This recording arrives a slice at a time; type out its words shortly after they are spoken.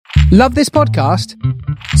Love this podcast?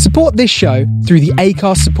 Support this show through the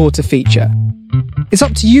Acast supporter feature. It's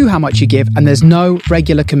up to you how much you give, and there's no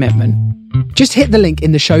regular commitment. Just hit the link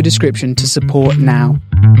in the show description to support now.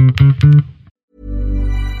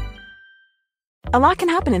 A lot can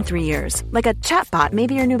happen in 3 years, like a chatbot may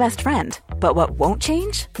be your new best friend. But what won't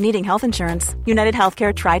change? Needing health insurance. United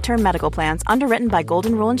Healthcare Tri-Term Medical Plans, underwritten by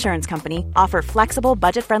Golden Rule Insurance Company, offer flexible,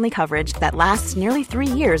 budget-friendly coverage that lasts nearly 3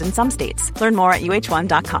 years in some states. Learn more at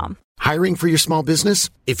uh1.com. Hiring for your small business?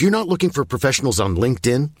 If you're not looking for professionals on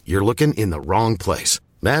LinkedIn, you're looking in the wrong place.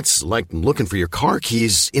 That's like looking for your car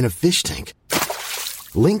keys in a fish tank.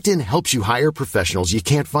 LinkedIn helps you hire professionals you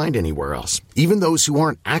can't find anywhere else, even those who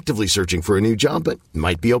aren't actively searching for a new job but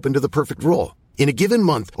might be open to the perfect role. In a given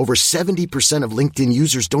month, over 70% of LinkedIn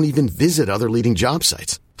users don't even visit other leading job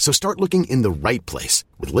sites. So start looking in the right place.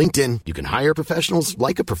 With LinkedIn, you can hire professionals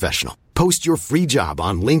like a professional. Post your free job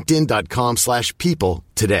on linkedin.com/people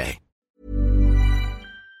today.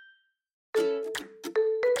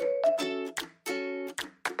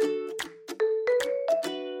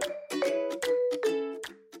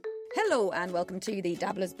 Hello and welcome to the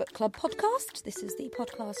Dabblers Book Club podcast. This is the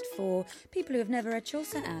podcast for people who have never read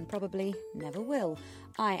Chaucer and probably never will.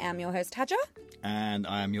 I am your host, Hadja. And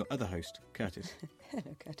I am your other host, Curtis.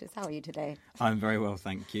 Hello, Curtis. How are you today? I'm very well,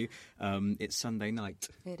 thank you. It's Sunday night.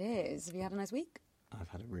 It is. Have you had a nice week? I've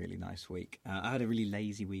had a really nice week. I had a really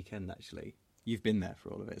lazy weekend, actually. You've been there for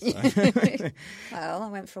all of it, so. Well, I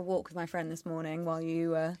went for a walk with my friend this morning while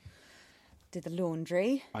you did the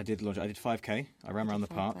laundry. I did laundry. I did 5K. I ran around the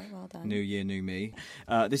park. Well done. New year, new me.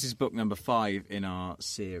 This is book number 5 in our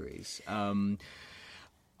series.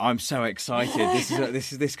 I'm so excited.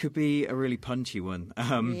 This could be a really punchy one.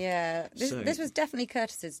 This was definitely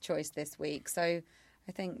Curtis's choice this week. So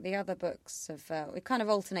I think the other books have we kind of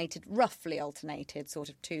roughly alternated, sort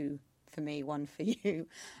of 2 for me, 1 for you.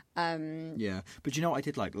 Yeah, but you know what I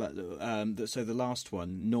did like? So the last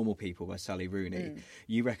one, Normal People by Sally Rooney,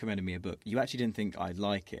 you recommended me a book. You actually didn't think I'd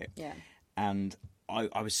like it. Yeah. And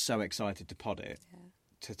I was so excited to pod it. Yeah.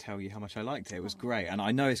 To tell you how much I liked it. It was great. And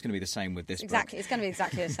I know it's going to be the same with this book. It's going to be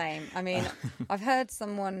exactly the same. I mean, I've heard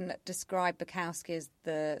someone describe Bukowski as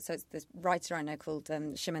it's this writer I know called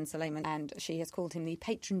Shimon Suleiman, and she has called him the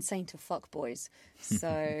patron saint of fuckboys.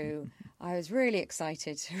 So I was really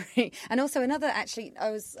excited to read. And also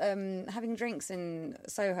I was having drinks in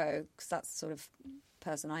Soho, because that's the sort of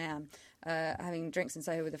person I am, having drinks in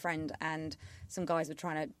Soho with a friend, and some guys were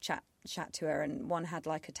trying to chat to her, and one had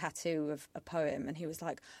like a tattoo of a poem, and he was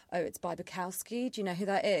like, "Oh, it's by Bukowski. Do you know who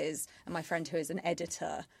that is?" And my friend, who is an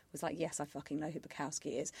editor, was like, "Yes, I fucking know who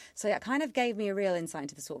Bukowski is." So it kind of gave me a real insight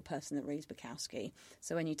into the sort of person that reads Bukowski.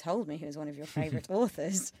 So when you told me he was one of your favourite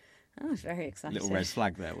authors, I was very excited. Little red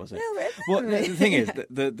flag there, was it? Little red flag. Well, the thing is,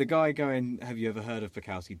 the guy going, "Have you ever heard of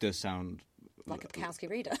Bukowski?" does sound like a Bukowski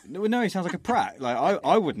reader. No, he sounds like a prat. Like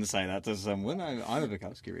I wouldn't say that to someone. I'm a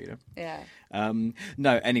Bukowski reader. Yeah.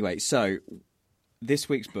 No, anyway, so this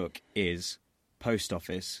week's book is Post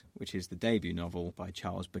Office, which is the debut novel by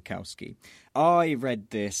Charles Bukowski. I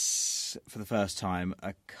read this for the first time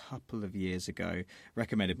a couple of years ago,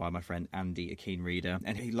 recommended by my friend Andy, a keen reader,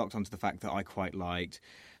 and he locked onto the fact that I quite liked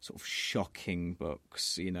sort of shocking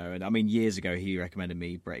books, you know. And I mean, years ago he recommended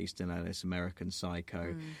me Bret Easton Ellis' American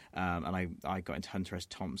Psycho, and I got into Hunter S.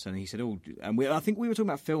 Thompson. And he said, I think we were talking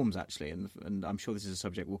about films actually, and I'm sure this is a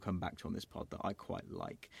subject we'll come back to on this pod, that I quite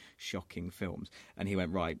like shocking films. And he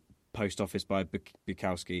went, right, Post Office by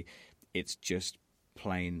Bukowski, it's just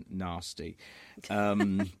plain nasty.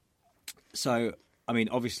 So, I mean,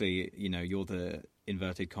 obviously, you know, you're the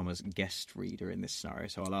inverted commas guest reader in this scenario,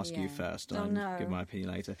 so I'll ask you first and give my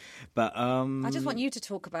opinion later. But I just want you to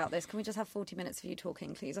talk about this. Can we just have 40 minutes of you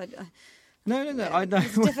talking, please? No. I know.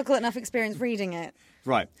 It's a difficult enough experience reading it.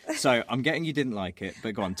 Right. So I'm getting you didn't like it,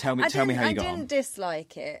 but go on, tell me how you got on. I didn't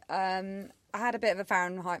dislike it. I had a bit of a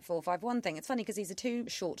Fahrenheit 451 thing. It's funny because these are 2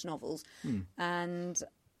 short novels, and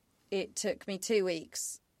it took me 2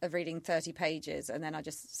 weeks of reading 30 pages, and then I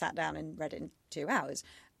just sat down and read it in 2 hours.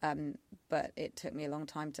 But it took me a long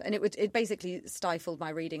time to... And it basically stifled my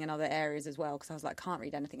reading in other areas as well, because I was like, I can't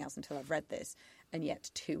read anything else until I've read this. And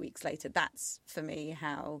yet 2 weeks later, that's, for me,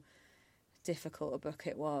 how difficult a book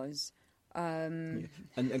it was. And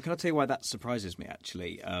can I tell you why that surprises me,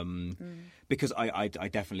 actually? Because I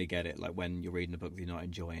definitely get it. Like, when you're reading a book that you're not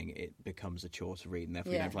enjoying, it becomes a chore to read, and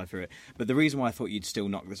therefore you don't fly through it. But the reason why I thought you'd still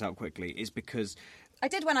knock this out quickly is because... I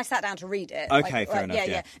did when I sat down to read it. Okay, fair enough.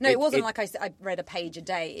 Yeah. No, it wasn't like I read a page a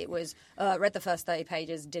day. It was read the first 30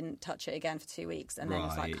 pages, didn't touch it again for 2 weeks, and then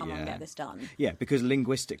was like, come on, get this done. Yeah, because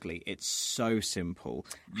linguistically, it's so simple.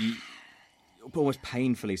 Almost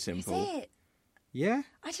painfully simple. Is it? Yeah?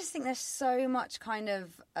 I just think there's so much kind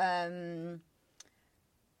of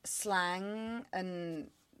slang, and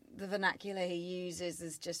the vernacular he uses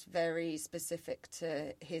is just very specific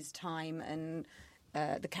to his time and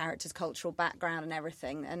the character's cultural background and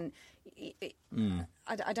everything. And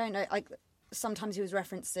I don't know. Like sometimes he was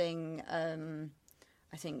referencing,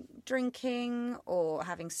 I think, drinking or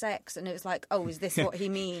having sex, and it was like, oh, is this what he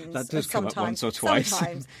means? That does come up once or twice.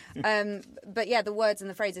 Sometimes. But yeah, the words and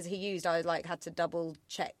the phrases he used, I like had to double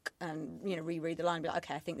check and reread the line and be like,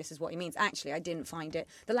 okay, I think this is what he means. Actually, I didn't find it.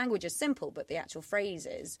 The language is simple, but the actual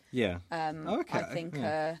phrases, I think,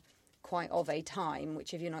 are quite of a time.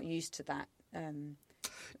 Which, if you're not used to that. Do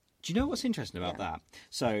you know what's interesting about that?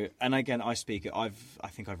 So, and again, I think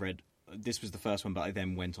I've read. This was the first one, but I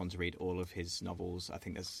then went on to read all of his novels. I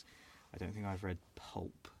don't think I've read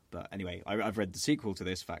Pulp, but anyway, I've read the sequel to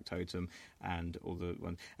this, Factotum, and all the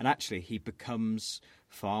ones. And actually, he becomes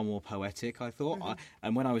far more poetic, I thought.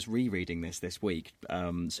 And when I was rereading this week,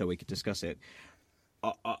 so we could discuss it,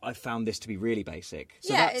 I found this to be really basic.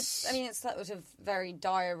 So it's sort of very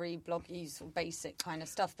diary, bloggy, sort of basic kind of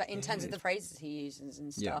stuff. But in terms of the phrases he uses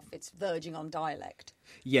and stuff, it's verging on dialect.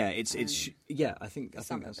 Yeah, I think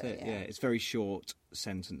that's it. Yeah, it's very short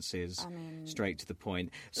sentences, straight to the point.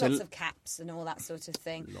 So lots of caps and all that sort of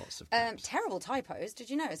thing. Lots of caps. Terrible typos. Did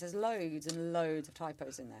you notice? There's loads and loads of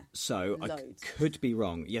typos in there. So loads. I could be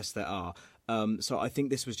wrong. Yes, there are. So I think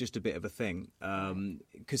this was just a bit of a thing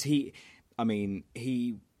because he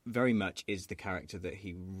very much is the character that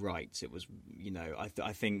he writes. It was,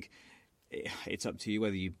 I think it's up to you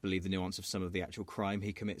whether you believe the nuance of some of the actual crime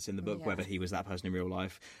he commits in the book, whether he was that person in real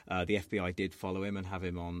life. The FBI did follow him and have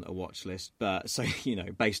him on a watch list, but so,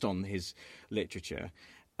 based on his literature.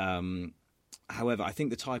 However, I think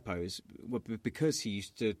the typos were because he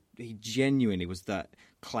genuinely was that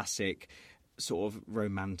classic sort of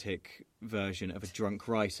romantic version of a drunk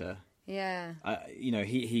writer. Yeah.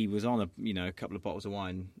 He was on a couple of bottles of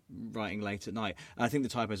wine writing late at night. And I think the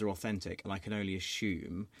typos are authentic, and I can only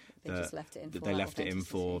assume that they left it in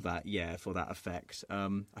for that effect.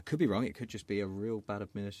 I could be wrong. It could just be a real bad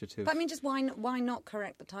administrative. But just why not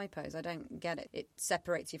correct the typos? I don't get it. It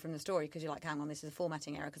separates you from the story because you're like, hang on, this is a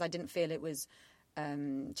formatting error. Because I didn't feel it was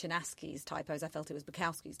Chinaski's typos. I felt it was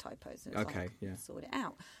Bukowski's typos. It was sort it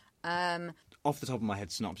out. Off the top of my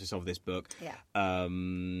head, synopsis of this book. Yeah.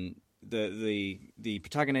 The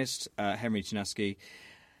protagonist, Henry Chinaski,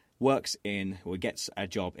 gets a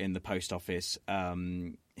job in the post office.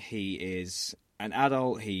 He is an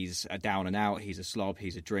adult. He's a down and out. He's a slob.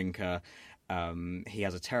 He's a drinker. He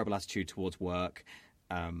has a terrible attitude towards work.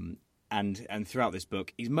 And throughout this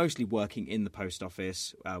book, he's mostly working in the post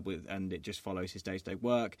office, and it just follows his day-to-day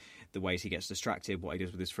work, the ways he gets distracted, what he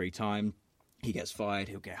does with his free time. He gets fired.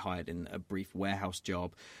 He'll get hired in a brief warehouse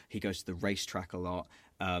job. He goes to the racetrack a lot.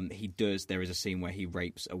 There is a scene where he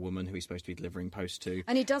rapes a woman who he's supposed to be delivering post to.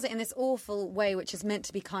 And he does it in this awful way, which is meant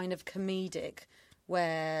to be kind of comedic,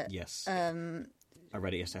 where... Yes. I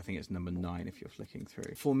read it yesterday. I think it's number 9 if you're flicking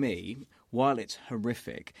through. For me, while it's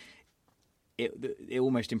horrific... It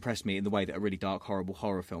almost impressed me in the way that a really dark, horrible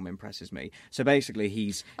horror film impresses me. So basically,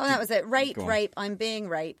 that was it. Rape, I'm being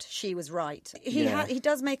raped. She was right. He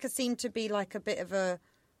does make it seem to be like a bit of a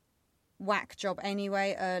whack job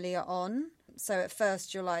anyway earlier on. So at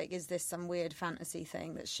first you're like, is this some weird fantasy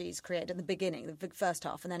thing that she's created at the beginning, the first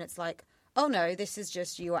half? And then it's like, oh no, this is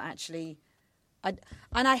just you are actually... And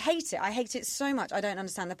I hate it. I hate it so much. I don't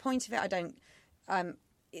understand the point of it. I don't...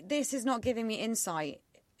 This is not giving me insight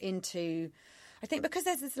into... I think because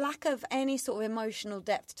there's this lack of any sort of emotional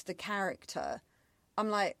depth to the character, I'm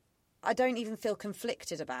like, I don't even feel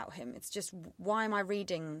conflicted about him. It's just, why am I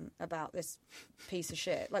reading about this piece of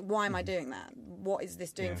shit? Like, why am I doing that? What is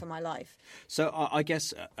this doing for my life? So I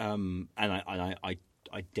guess, and I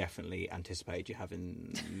definitely anticipate you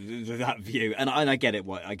having that view, and I get it.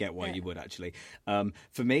 I get why you would actually.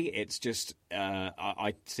 For me, it's just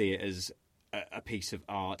I see it as a piece of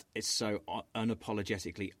art. It's so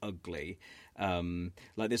unapologetically ugly.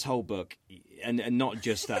 Like this whole book, and not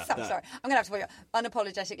just that. Sorry, I'm going to have to put you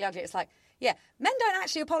unapologetically ugly. It's like, yeah, men don't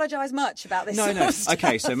actually apologise much about this. No. Stuff.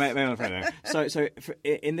 Okay, so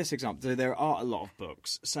in this example, there are a lot of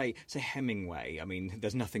books. Say Hemingway. I mean,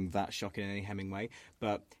 there's nothing that shocking in any Hemingway,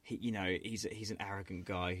 but he's an arrogant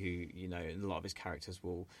guy who, a lot of his characters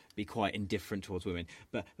will be quite indifferent towards women,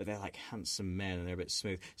 but they're like handsome men and they're a bit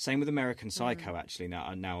smooth. Same with American Psycho. Actually,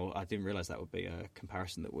 now I didn't realise that would be a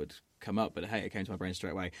comparison that would come up, but hey, it came to my brain straight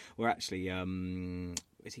away. We're actually,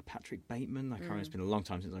 is he Patrick Bateman? I can't remember. It's been a long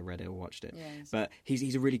time since I read it or watched it. Yes. But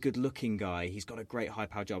he's a really good-looking guy. He's got a great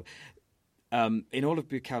high-powered job. in all of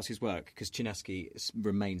Bukowski's work, because Chinesky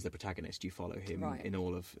remains the protagonist, you follow him in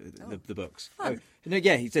all of the books. Fun. No,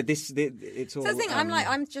 yeah, he said this. It's all. So the thing,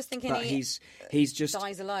 I'm just thinking he's just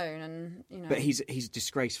dies alone, and you know. But he's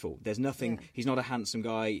disgraceful. There's nothing. Yeah. He's not a handsome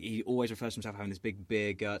guy. He always refers to himself having this big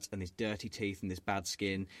beer gut and this dirty teeth and this bad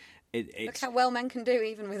skin. Look how well men can do,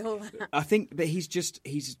 even with all that. I think, but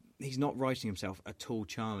he's not writing himself at all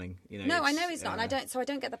charming. You know. No, I know he's not, and I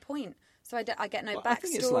don't get the point. So I get no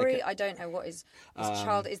backstory. I don't know what his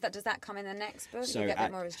child is. Does that come in the next book? So you get a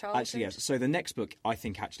bit more of his childhood? Actually, yes. So the next book, I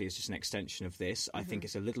think, actually is just an extension of this. I think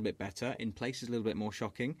it's a little bit better. In places, a little bit more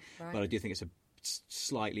shocking. Right. But I do think it's a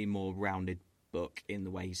slightly more rounded book in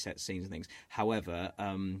the way he sets scenes and things. However,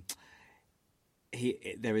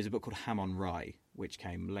 there is a book called Ham on Rye, which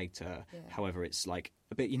came later. Yeah. However, it's like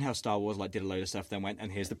a bit. You know how Star Wars did a load of stuff, then went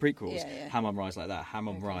and here's the prequels. Yeah. Ham on Rye's like that. Ham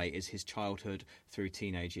on Rye is his childhood through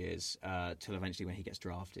teenage years till eventually when he gets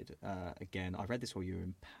drafted. Again, I read this while you were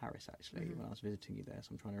in Paris actually when I was visiting you there, so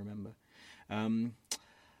I'm trying to remember.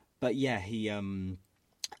 But yeah, he and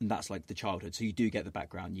that's like the childhood. So you do get the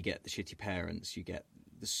background. You get the shitty parents. You get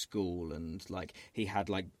the school, and like he had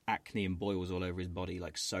like acne and boils all over his body,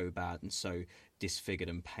 like so bad and so disfigured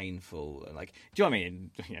and painful, and like, do you know what I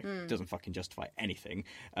mean? You know, doesn't fucking justify anything.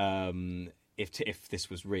 If this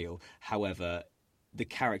was real, however, the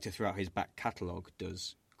character throughout his back catalogue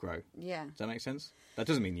does grow. Yeah, does that make sense? That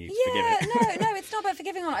doesn't mean you forgive it. no, it's not about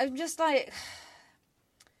forgiving one. I'm just like,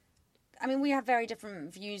 I mean, we have very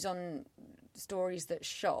different views on stories that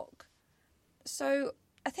shock. So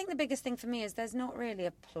I think the biggest thing for me is there's not really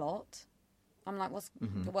a plot. I'm like,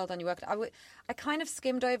 well done, you worked. I kind of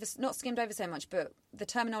not skimmed over so much, but the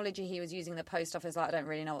terminology he was using in the post office, like, I don't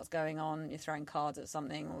really know what's going on. You're throwing cards at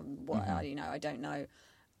something, or what? I don't know.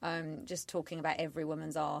 Just talking about every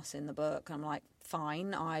woman's arse in the book. I'm like,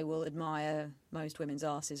 fine, I will admire most women's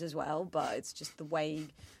arses as well, but it's just the way.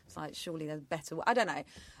 It's like, surely there's better. I don't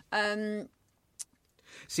know.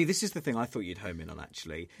 See, this is the thing I thought you'd home in on,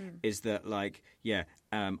 actually, is that, like,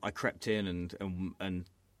 I crept in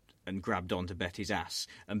and grabbed onto Betty's ass,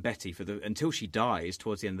 and Betty, until she dies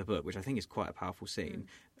towards the end of the book, which I think is quite a powerful scene,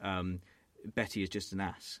 Betty is just an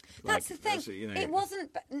ass. That's the thing. It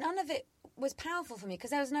wasn't, none of it was powerful for me, because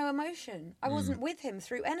there was no emotion. I wasn't with him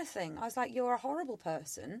through anything. I was like, you're a horrible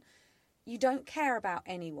person. You don't care about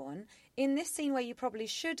anyone. In this scene where you probably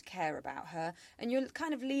should care about her, and you're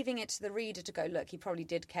kind of leaving it to the reader to go, look, he probably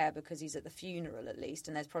did care because he's at the funeral at least,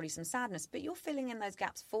 and there's probably some sadness, but you're filling in those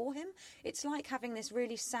gaps for him. It's like having this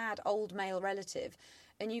really sad old male relative,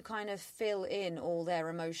 and you kind of fill in all their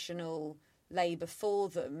emotional labour for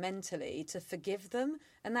them mentally to forgive them,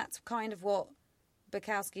 and that's kind of what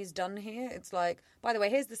Bukowski's done here. It's like, by the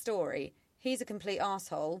way, here's the story. He's a complete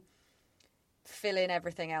arsehole. Fill in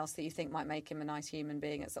everything else that you think might make him a nice human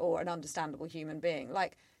being or an understandable human being.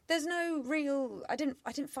 Like, there's no real. I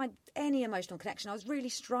didn't find any emotional connection. I was really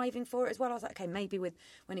striving for it as well. I was like, okay, maybe when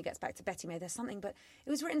he gets back to Betty, maybe there's something. But it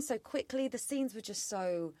was written so quickly. The scenes were just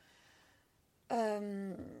so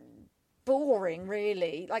boring,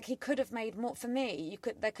 really. Like, he could have made more for me.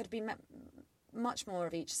 There could have been much more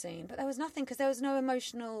of each scene, but there was nothing because there was no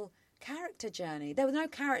emotional character journey. There was no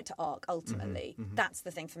character arc, ultimately. That's the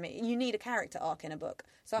thing for me. You need a character arc in a book.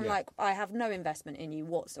 So I'm like, I have no investment in you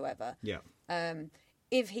whatsoever. Yeah.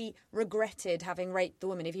 If he regretted having raped the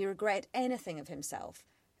woman, if he regretted anything of himself,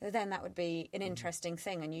 then that would be an interesting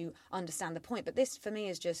thing and you understand the point. But this, for me,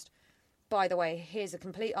 is just, by the way, here's a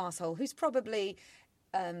complete arsehole who's probably...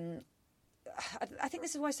 I think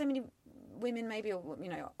this is why so many women, maybe, or,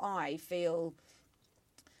 I feel...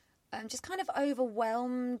 just kind of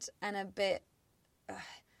overwhelmed and a bit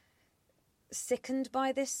sickened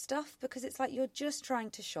by this stuff, because it's like you're just trying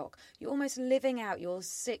to shock. You're almost living out your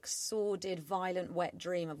sick, sordid, violent, wet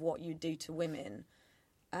dream of what you do to women,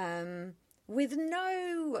 with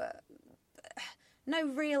no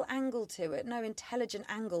real angle to it, no intelligent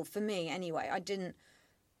angle for me anyway. I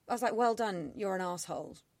was like, well done, you're an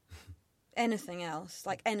arsehole. Anything else.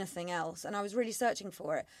 And I was really searching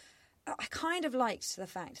for it. I kind of liked the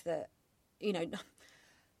fact that,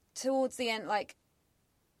 towards the end, like,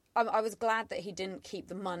 I was glad that he didn't keep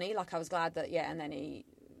the money. Like, I was glad that, and then he,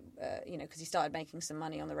 because he started making some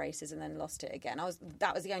money on the races and then lost it again.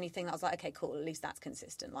 That was the only thing that I was like, okay, cool, at least that's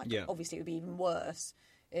consistent. Like, obviously it would be even worse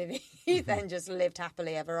if he then just lived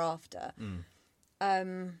happily ever after. I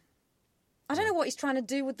don't know what he's trying to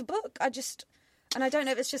do with the book. And I don't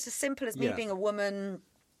know if it's just as simple as me being a woman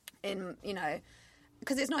in,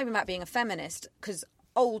 because it's not even about being a feminist, because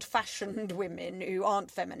old-fashioned women who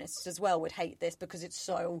aren't feminists as well would hate this because it's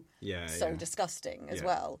so disgusting as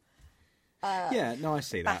well. Yeah, no, I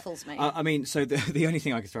see that. Baffles me. I mean, so the only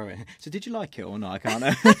thing I could throw in. So did you like it or not? I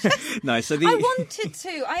can't. No. So I wanted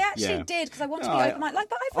to. I actually did because I want to be open-minded. Like,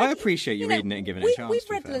 but I've read, I appreciate you reading it and giving it a chance. We've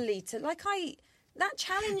read Lolita. That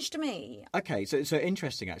challenged me. Okay, so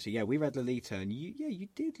interesting actually. Yeah, we read Lolita, and you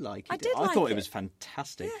did like it. I thought it was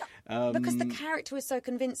fantastic. Yeah, because the character was so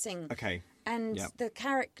convincing. Okay. And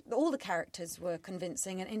all the characters were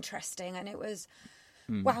convincing and interesting, and it was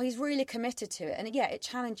wow, he's really committed to it. And it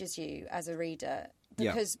challenges you as a reader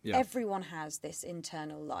because everyone has this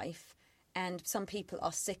internal life, and some people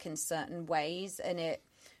are sick in certain ways, and it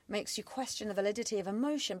makes you question the validity of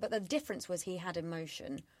emotion. But the difference was he had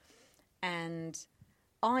emotion. And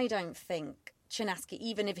I don't think Chinaski,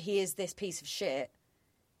 even if he is this piece of shit,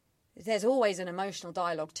 there's always an emotional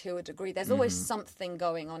dialogue to a degree. There's always something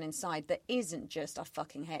going on inside that isn't just, I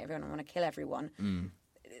fucking hate everyone, I want to kill everyone.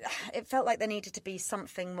 It felt like there needed to be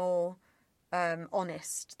something more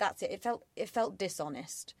honest. That's it. It felt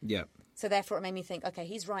dishonest. Yeah. So therefore it made me think, okay,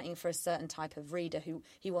 he's writing for a certain type of reader who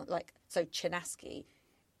he wants, so Chinaski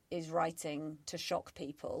is writing to shock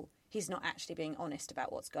people. He's not actually being honest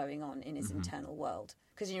about what's going on in his internal world.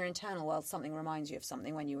 Because in your internal world, something reminds you of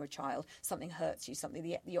something when you were a child. Something hurts you,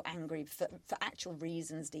 something you're angry for actual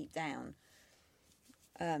reasons deep down.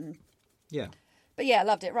 Yeah. But I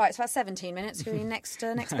loved it. Right, so that's 17 minutes. Go to your next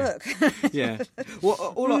book. Yeah. Well,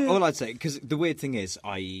 all I'd say, because the weird thing is,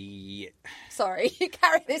 Sorry,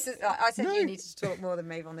 Carrie. I said you needed to talk more than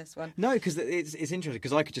Maeve on this one. No, because it's interesting.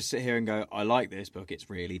 Because I could just sit here and go, I like this book. It's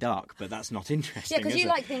really dark, but that's not interesting. Yeah, because you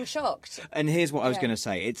like being shocked. And here's what I was going to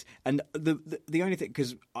say. The only thing,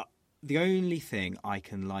 because the only thing I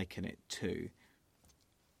can liken it to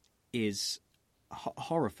is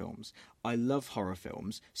horror films. I love horror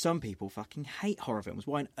films. Some people fucking hate horror films.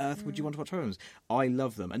 Why on earth would you want to watch horror films? I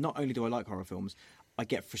love them. And not only do I like horror films, I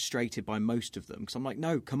get frustrated by most of them because I'm like,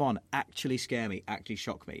 no, come on, actually scare me, actually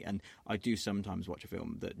shock me. And I do sometimes watch a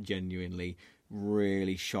film that genuinely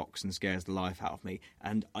really shocks and scares the life out of me.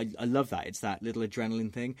 And I love that. It's that little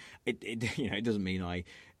adrenaline thing. It doesn't mean I...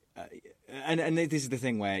 and this is the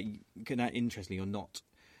thing where, interestingly, you're not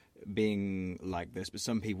being like this, but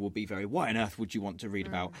some people will be very, why on earth would you want to read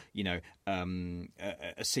about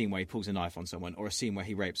a scene where he pulls a knife on someone or a scene where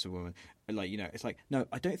he rapes a woman? It's like, no,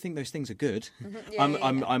 I don't think those things are good.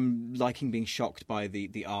 I'm liking being shocked by the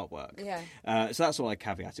artwork. So that's all I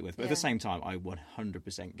caveat it with, but at the same time I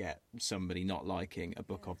 100% get somebody not liking a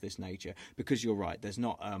book of this nature, because you're right, there's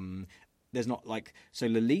not like, so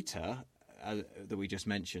Lolita that we just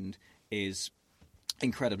mentioned is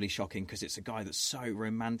incredibly shocking because it's a guy that's so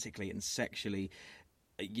romantically and sexually,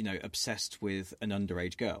 obsessed with an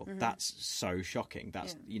underage girl. That's so shocking.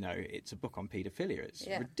 That's it's a book on paedophilia. It's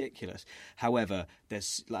ridiculous. However,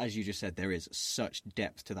 there's, as you just said, there is such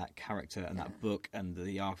depth to that character and that book, and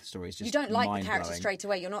the arc of the story is just, you don't like the character straight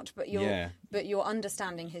away. You're not, but you're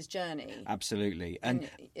understanding his journey. Absolutely, and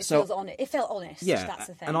it felt honest. Yeah, that's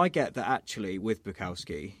the thing. And I get that actually with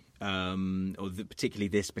Bukowski, particularly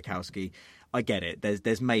this Bukowski, I get it.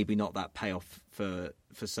 There's maybe not that payoff for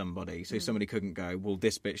somebody. So somebody couldn't go, well,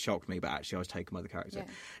 this bit shocked me, but actually I was taken by the character.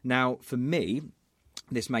 Yeah. Now, for me,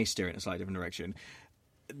 this may steer in a slightly different direction.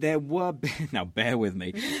 There were, now bear with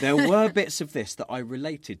me, there were bits of this that I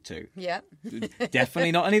related to. Yeah.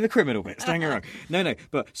 Definitely not any of the criminal bits, don't get me wrong. No.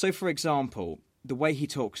 But, so for example, the way he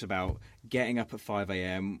talks about getting up at 5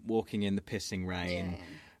 a.m, walking in the pissing rain.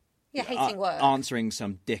 Yeah, hating work. Answering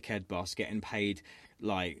some dickhead boss, getting paid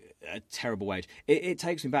like a terrible wage. It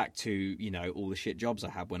takes me back to, all the shit jobs I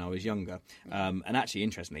had when I was younger. And actually,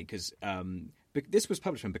 interestingly, because this was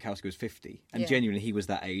published when Bukowski was 50. And genuinely, he was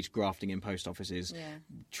that age, grafting in post offices,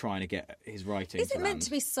 trying to get his writing. Is it meant to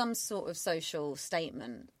be some sort of social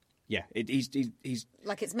statement? Yeah, he's...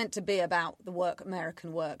 Like it's meant to be about the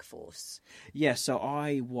American workforce. Yeah, so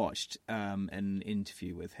I watched an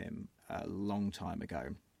interview with him a long time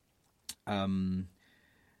ago. And...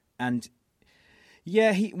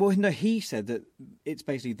 yeah, he said that it's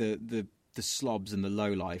basically the slobs and the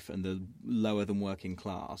lowlife and the lower than working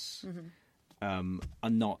class are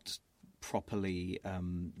not properly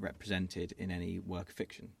represented in any work of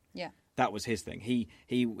fiction. Yeah. That was his thing.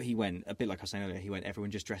 He went, a bit like I was saying earlier,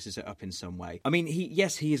 everyone just dresses it up in some way. I mean, he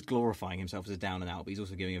is glorifying himself as a down and out, but he's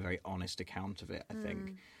also giving a very honest account of it, I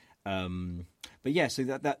think. But yeah, so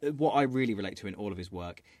that what I really relate to in all of his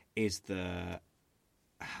work is the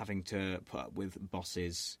having to put up with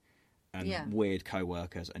bosses and weird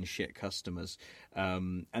co-workers and shit customers.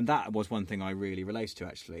 And that was one thing I really related to,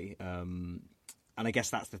 actually. And And I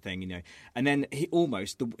guess that's the thing, you know. And then he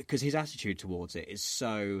almost, because his attitude towards it is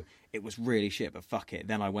so, it was really shit, but fuck it.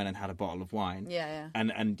 Then I went and had a bottle of wine. Yeah.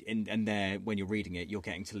 And there, when you're reading it, you're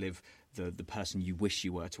getting to live the person you wish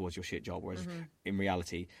you were towards your shit job. Whereas in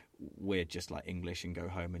reality, we're just like English and go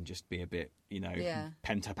home and just be a bit, you know,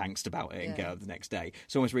 pent up angst about it and get up the next day.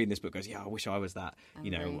 So almost reading this book goes, I wish I was that.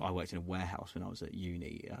 You know, I worked in a warehouse when I was at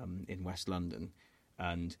uni in West London.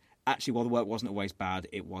 And actually, while the work wasn't always bad,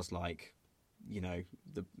 it was like, you know,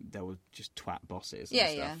 there were just twat bosses and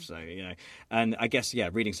stuff. Yeah. So, you know, and I guess,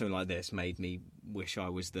 reading something like this made me wish I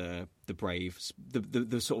was the brave,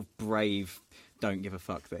 the sort of brave, don't give a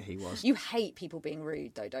fuck that he was. You hate people being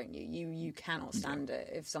rude, though, don't you? You cannot stand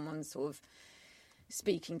it if someone's sort of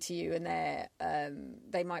speaking to you and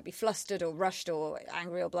they might be flustered or rushed or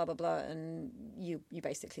angry or blah blah blah, and you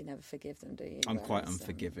basically never forgive them, do you? I'm quite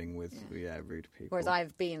unforgiving with rude people. Whereas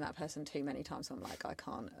I've been that person too many times. So I'm like, I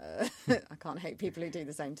can't hate people who do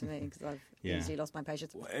the same to me because I've easily lost my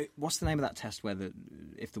patience. What's the name of that test where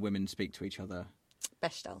if the women speak to each other?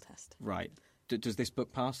 Bechdel test. Right. Does this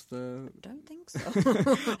book pass the... Don't think so.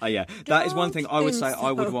 That is one thing I would say I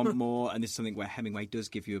would want more, and this is something where Hemingway does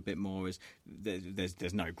give you a bit more, is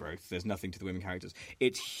there's no growth, there's nothing to the women characters.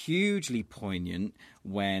 It's hugely poignant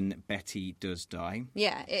when Betty does die.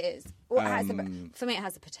 Yeah, it is. Well, for me, it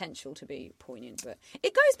has the potential to be poignant, but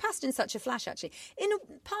it goes past in such a flash, actually.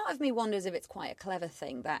 Part of me wonders if it's quite a clever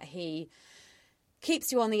thing that he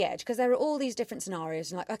keeps you on the edge, because there are all these different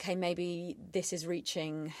scenarios, and like, okay, maybe this is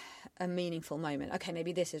reaching a meaningful moment. Okay,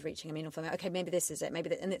 maybe this is reaching a meaningful moment. Okay, maybe this is it.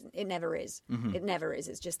 And it never is. Mm-hmm. It never is.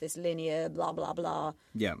 It's just this linear blah blah blah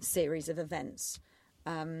series of events,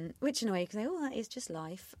 which in a way you can say, oh, that is just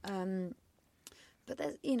life. But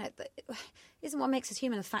there's, you know, isn't what makes us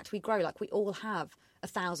human the fact we grow? Like, we all have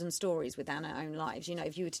 1,000 stories within our own lives. You know,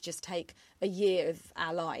 if you were to just take a year of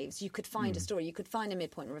our lives, you could find a story. You could find a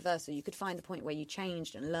midpoint and reversal. You could find the point where you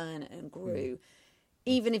changed and learned and grew.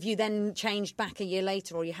 Even if you then changed back a year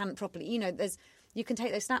later or you hadn't properly, you know, you can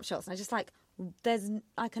take those snapshots. And I just like,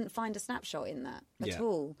 I couldn't find a snapshot in that at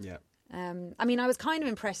all. Yeah. I mean, I was kind of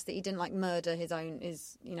impressed that he didn't like murder his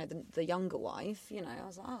the younger wife. You know, I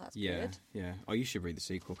was like, oh, that's good. Yeah. Oh, you should read the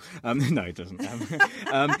sequel. No, it doesn't.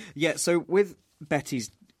 So with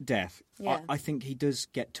Betty's death, I think he does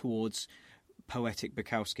get towards poetic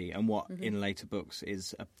Bukowski, and what in later books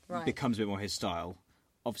is becomes a bit more his style.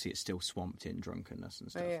 Obviously, it's still swamped in drunkenness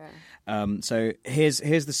and stuff. Oh, yeah. So here's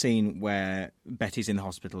the scene where Betty's in the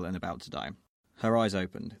hospital and about to die. Her eyes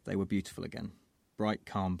opened. They were beautiful again, bright,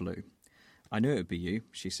 calm blue. I knew it would be you,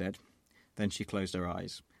 she said. Then she closed her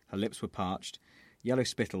eyes. Her lips were parched. Yellow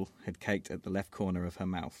spittle had caked at the left corner of her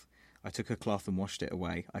mouth. I took a cloth and washed it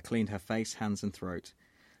away. I cleaned her face, hands and throat.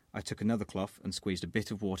 I took another cloth and squeezed a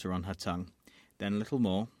bit of water on her tongue. Then a little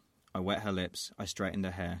more. I wet her lips. I straightened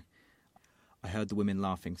her hair. I heard the women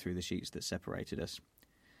laughing through the sheets that separated us.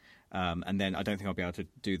 And then I don't think I'll be able to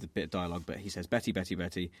do the bit of dialogue, but he says, Betty, Betty,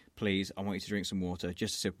 Betty, please, I want you to drink some water,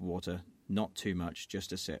 just a sip of water, not too much,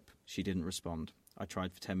 just a sip. She didn't respond. I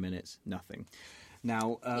tried for 10 minutes, nothing.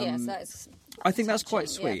 Now, I think that's quite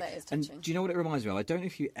sweet. Yeah, that is touching. And do you know what it reminds me of? I don't know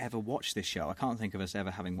if you ever watched this show. I can't think of us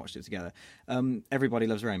ever having watched it together. Everybody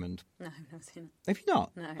Loves Raymond. No, I've never seen it. Have you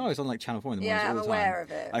not? No. Oh, it's on like Channel 4 in the mornings all the time. Yeah, I'm aware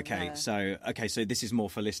of it. Okay, so this is more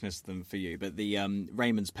for listeners than for you. But the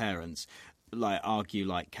Raymond's parents argue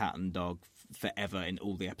like cat and dog forever in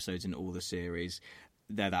all the episodes in all the series.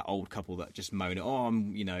 They're that old couple that just moan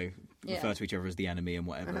refer to each other as the enemy and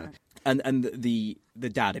whatever. And the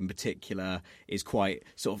dad in particular is quite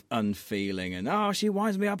sort of unfeeling and she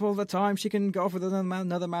winds me up all the time. She can go off with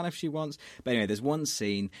another man if she wants. But anyway, there's one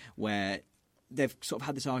scene where they've sort of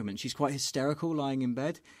had this argument. She's quite hysterical lying in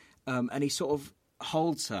bed, and he sort of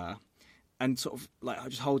holds her and sort of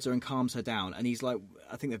just holds her and calms her down. And he's like,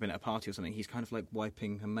 I think they've been at a party or something. He's kind of like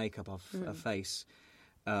wiping her makeup off her face.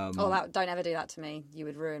 Don't ever do that to me. You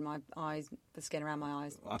would ruin my eyes, the skin around my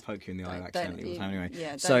eyes. I poke you in the eye accidentally all the time anyway.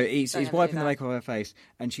 Yeah, so he's wiping the makeup off her face,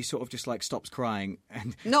 and she sort of just like stops crying.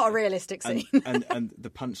 And not a realistic scene. And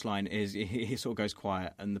the punchline is he sort of goes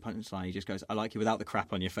quiet, and the punchline he just goes, "I like you without the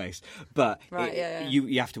crap on your face." But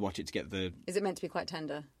you have to watch it to get the. Is it meant to be quite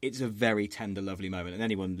tender? It's a very tender, lovely moment, and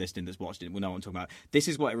anyone listening that's watched it will know what I'm talking about. This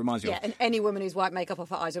is what it reminds me of. Yeah, and any woman who's wiped makeup off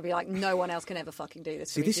her eyes will be like, "No one else can ever fucking do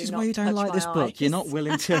this." See, this is why you don't like this book. You're not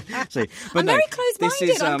willing to see. But I'm very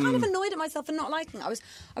close-minded. I'm kind of annoyed at myself for not liking it.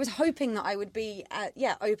 I was hoping that I would be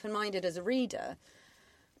open-minded as a reader,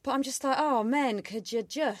 but I'm just like, oh man, could you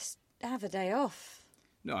just have a day off?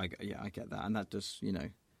 No, I get that, and that does,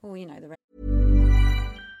 Well, the.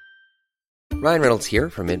 Ryan Reynolds here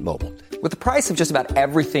from Mint Mobile. With the price of just about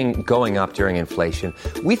everything going up during inflation,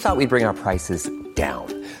 we thought we'd bring our prices down.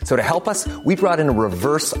 So to help us, we brought in a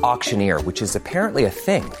reverse auctioneer, which is apparently a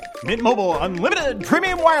thing. Mint Mobile Unlimited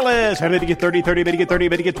Premium Wireless. How to get 30, 30, bit to get 30,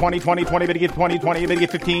 bit to get 20, 20, 20, bit to get 20, 20, bit to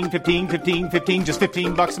get 15, 15, 15, 15, just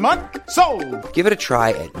 $15 a month? Sold! Give it a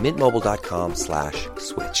try at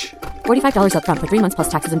mintmobile.com/switch. $45 up front for 3 months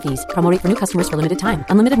plus taxes and fees. Promo rate for new customers for limited time.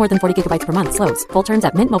 Unlimited more than 40 gigabytes per month. Slows full terms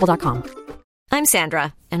at mintmobile.com. I'm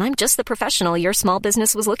Sandra, and I'm just the professional your small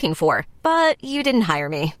business was looking for. But you didn't hire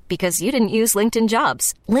me because you didn't use LinkedIn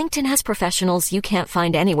Jobs. LinkedIn has professionals you can't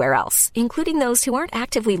find anywhere else, including those who aren't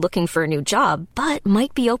actively looking for a new job, but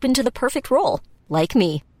might be open to the perfect role, like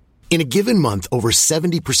me. In a given month, over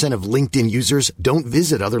 70% of LinkedIn users don't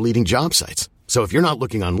visit other leading job sites. So if you're not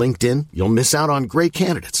looking on LinkedIn, you'll miss out on great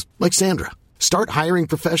candidates like Sandra. Start hiring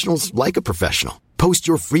professionals like a professional. Post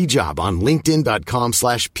your free job on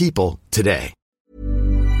linkedin.com/people today.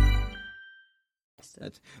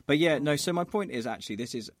 But yeah, no, so my point is actually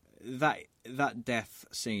this is that death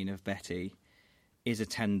scene of Betty is a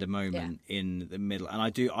tender moment in the middle. And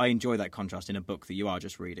I enjoy that contrast in a book that you are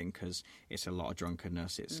just reading because it's a lot of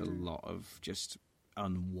drunkenness, it's a lot of just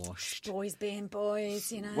unwashed boys being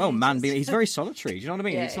boys, you know. Well, man being, he's very solitary. Do you know what I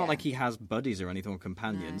mean? Yeah, it's not like he has buddies or anything or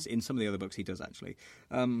companions. No. In some of the other books, he does actually.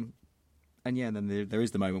 And then there is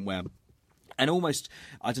the moment where, and almost,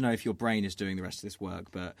 I don't know if your brain is doing the rest of this work,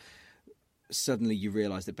 but suddenly you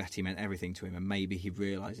realise that Betty meant everything to him, and maybe he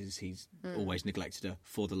realises he's always neglected her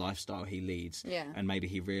for the lifestyle he leads, and maybe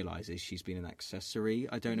he realises she's been an accessory.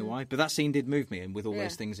 I don't know why, but that scene did move me, and with all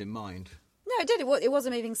those things in mind. No, it did. It was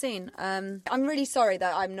a moving scene. I'm really sorry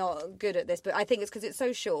that I'm not good at this, but I think it's because it's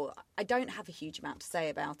so short. I don't have a huge amount to say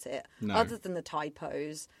about it, other than the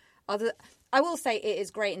typos. I will say it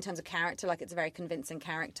is great in terms of character, like it's a very convincing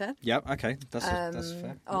character. Yep, okay, that's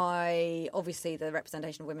fair. Obviously the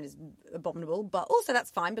representation of women is abominable, but also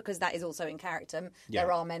that's fine because that is also in character. Yeah.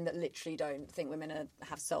 There are men that literally don't think women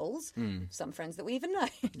have souls. Some friends that we even know.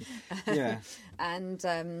 Yeah. And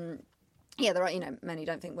there are men who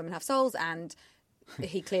don't think women have souls, and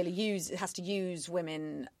he clearly has to use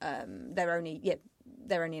women. They're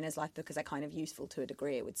only in his life because they're kind of useful to a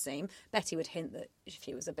degree, it would seem. Betty would hint that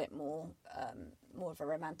she was a bit more of a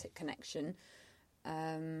romantic connection.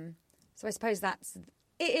 So I suppose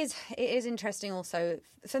it is interesting. Also,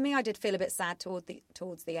 for me, I did feel a bit sad towards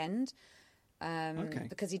the end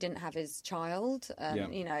because he didn't have his child. But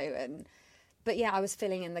I was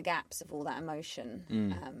filling in the gaps of all that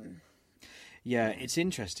emotion. It's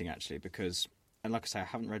interesting actually because, and like I say, I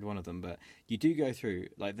haven't read one of them, but you do go through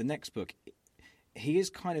like the next book. He is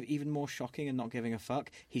kind of even more shocking and not giving a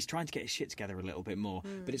fuck. He's trying to get his shit together a little bit more.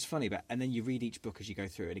 But it's funny, and then you read each book as you go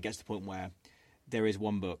through, and it gets to the point where there is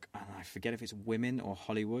one book, and I forget if it's Women or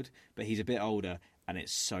Hollywood, but he's a bit older, and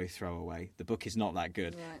it's so throwaway. The book is not that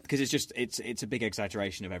good because it's a big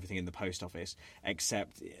exaggeration of everything in the post office,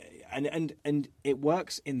 except and it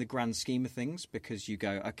works in the grand scheme of things because you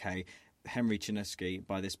go, okay, Henry Chiniski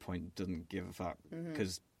by this point doesn't give a fuck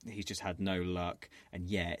because he's just had no luck,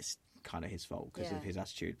 and it's kind of his fault because of his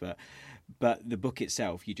attitude, but the book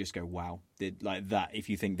itself, you just go, wow, like that. If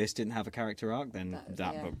you think this didn't have a character arc, then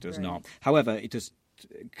that book does not. However, it does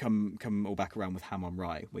come all back around with Hamon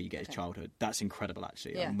Rai, where you get his childhood. That's incredible,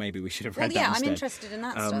 actually. Maybe we should have read that instead. I'm interested in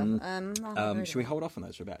that stuff. Should we hold off on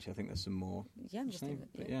those for a bit? Actually, I think there's some more. Yeah, I'm just thinking.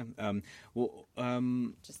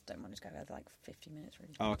 Just don't want to go over like 50 minutes,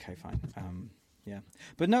 really. Oh, okay, fine.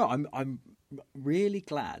 But no, I'm really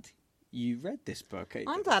glad you read this book.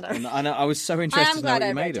 I'm glad I was so interested to know what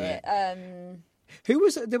you made of it. Who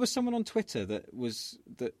was there? Was someone on Twitter that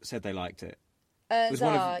said they liked it?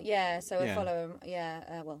 Zar, I follow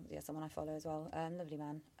him. Someone I follow as well. Lovely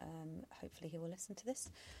man. Hopefully he will listen to this.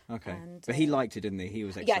 Okay, and, but he liked it, didn't he? He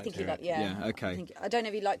was I think he liked. Okay. I don't know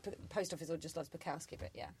if he liked Post Office or just loves Bukowski, but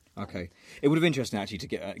yeah. Okay, it would have been interesting actually to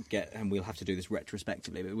get, and we'll have to do this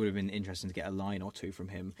retrospectively. But it would have been interesting to get a line or two from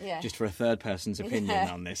him, just for a third person's opinion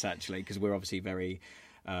on this, actually, because we're obviously very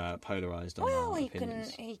polarised on our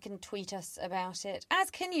opinions. He can tweet us about it,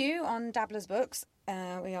 as can you on Dabblers Books.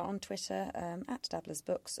 We are on Twitter at Dabblers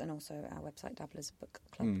Books, and also our website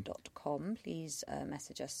dabblersbookclub.com. Please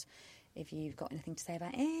message us if you've got anything to say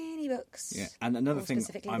about any books. Yeah, and another thing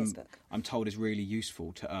I'm told is really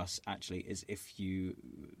useful to us actually is if you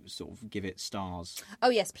sort of give it stars. Oh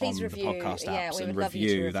yes, please on review. The podcast apps we would and love you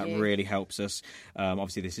to review. That really helps us.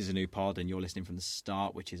 Obviously, this is a new pod, and you're listening from the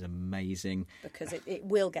start, which is amazing. Because it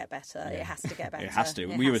will get better. Yeah. It has to get better. It has to.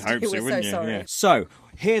 We would hope so, wouldn't you? Sorry. Yeah. So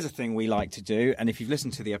here's a thing we like to do, and if you've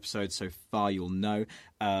listened to the episode so far, you'll know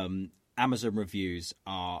Amazon reviews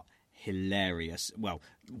are hilarious. Well,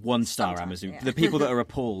 1-star Sometimes, Amazon. yeah. The people that are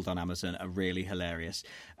appalled on Amazon are really hilarious.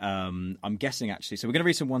 I'm guessing, actually, so we're going to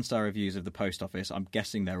read some 1-star reviews of The Post Office. I'm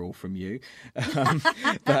guessing they're all from you.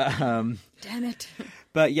 Damn it.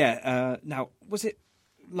 But yeah, now, was it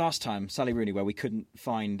last time, Sally Rooney, where we couldn't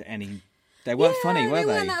find any... They weren't funny, were they? They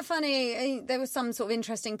weren't that funny. There were some sort of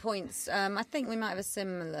interesting points. I think we might have a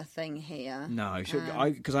similar thing here. No,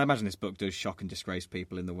 because I imagine this book does shock and disgrace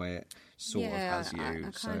people in the way it sort of has you.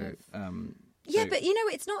 Yeah, but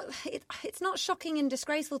it's not shocking and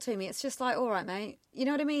disgraceful to me. It's just like, all right, mate. You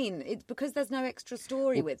know what I mean? It's because there's no extra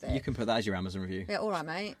story with it. You can put that as your Amazon review. Yeah, all right,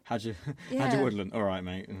 mate. How'd you Woodland? All right,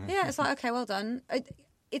 mate. Yeah, it's like, okay, well done.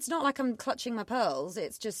 It's not like I'm clutching my pearls.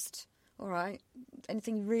 It's just, all right.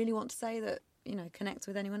 Anything you really want to say that, connects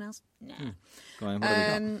with anyone else? Nah. Go on, what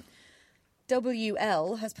have we got?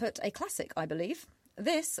 WL has put a classic, I believe.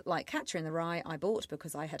 This, like Catcher in the Rye, I bought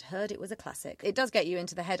because I had heard it was a classic. It does get you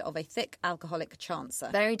into the head of a thick alcoholic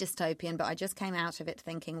chancer. Very dystopian, but I just came out of it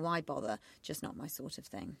thinking, why bother? Just not my sort of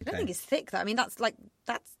thing. I don't think it's thick, though. I mean, it's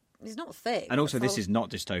not thick. And also, this is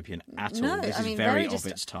not dystopian at all. This is very of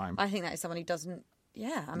its time. I think that is someone who doesn't...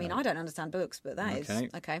 Yeah, I mean, I don't understand books, but that is...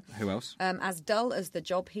 Okay. Who else? As dull as the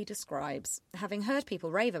job he describes. Having heard people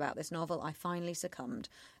rave about this novel, I finally succumbed.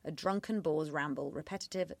 A drunken bore's ramble,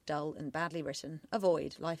 repetitive, dull, and badly written.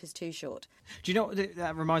 Avoid. Life is too short. Do you know what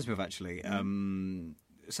that reminds me of, actually?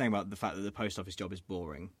 Saying about the fact that the post office job is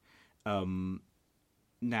boring.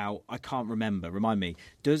 Now, I can't remember. Remind me.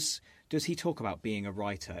 Does he talk about being a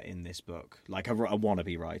writer in this book? Like a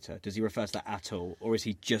wannabe writer? Does he refer to that at all? Or is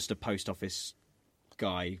he just a post office...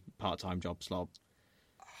 guy, part-time job slob?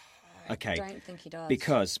 Okay. I don't think he does.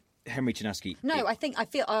 Because Henry Chinaski... No, I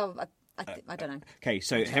don't know. Okay,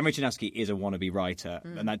 so Henry Chinaski is a wannabe writer,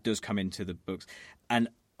 and that does come into the books. And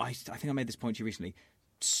I think I made this point to you recently.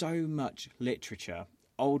 So much literature,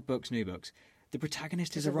 old books, new books, the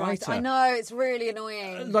protagonist is a writer. I know, it's really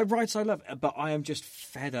annoying. Like writers I love, but I am just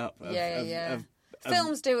fed up of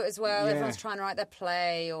films do it as well. Yeah. Everyone's trying to write their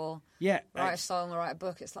play or write a song or write a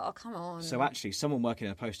book. It's like, oh, come on. So actually, someone working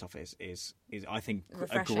in a post office is I think,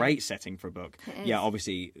 refreshing. a great setting for a book. It is. Yeah,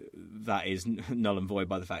 obviously, that is null and void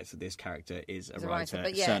by the fact that this character is a writer.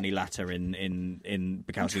 but yeah. Certainly later in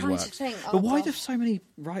Bukowski's trying works. to think, but why do so many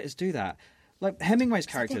writers do that? Like Hemingway's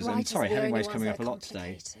characters, and writers are the Hemingway's only coming ones up a that are lot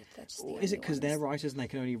today. complicated. Is it because they're writers and they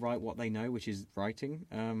can only write what they know, which is writing?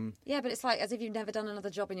 Yeah, but it's like as if you've never done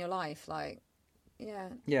another job in your life. Like, yeah.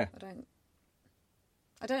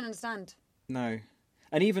 I don't understand. No.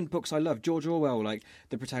 And even books I love, George Orwell, like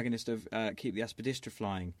the protagonist of Keep the Aspidistra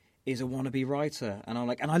Flying, is a wannabe writer. And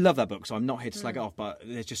I love that book, so I'm not here to slag it off, but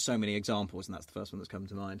there's just so many examples, and that's the first one that's come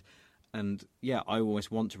to mind. And yeah, I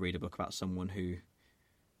always want to read a book about someone who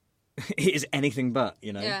is anything but,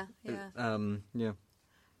 Yeah.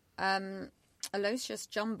 Aloysius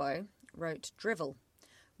Jumbo wrote Drivel,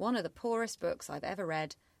 one of the poorest books I've ever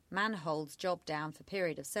read. Man holds job down for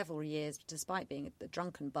period of several years despite being a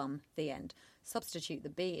drunken bum. The end. Substitute the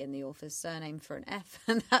B in the author's surname for an F,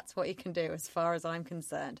 and that's what you can do as far as I'm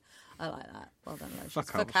concerned. I like that. Well done, Aloysius.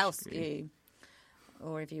 Bukowski.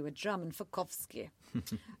 Or if you were German, Bukowski.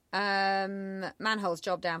 Man holds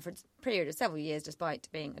job down for a period of several years despite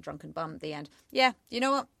being a drunken bum. The end. Yeah, you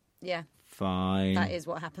know what? Yeah. Fine. That is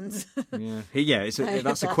what happens.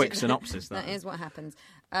 That's a quick synopsis. That is what happens.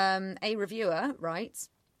 A reviewer writes,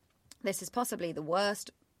 "This is possibly the worst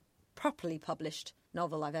properly published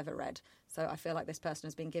novel I've ever read." So I feel like this person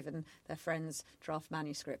has been given their friends' draft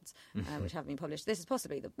manuscripts, which haven't been published. "This is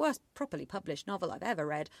possibly the worst properly published novel I've ever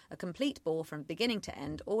read. A complete bore from beginning to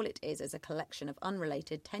end. All it is a collection of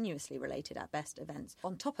unrelated, tenuously related at best events.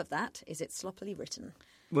 On top of that, is it sloppily written?"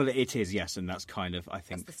 Well, it is, yes, and that's kind of, I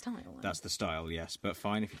think... That's the style. That's the style, yes, but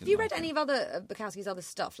fine if you didn't. Have you like read any it. of other Bukowski's other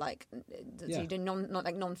stuff? Like, does he do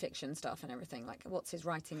non-fiction stuff and everything? Like, what's his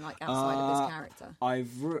writing like outside of his character?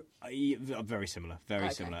 Very similar,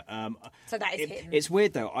 similar. So that is him. It's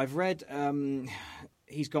weird, though. I've read...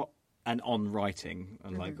 he's got an on writing,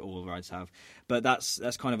 unlike all writers have, but that's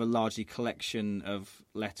kind of a largely collection of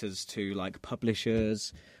letters to, like,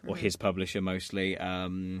 publishers, or his publisher mostly.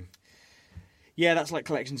 Yeah, that's like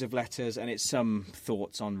collections of letters, and it's some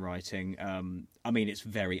thoughts on writing. I mean, it's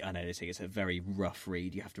very unedited. It's a very rough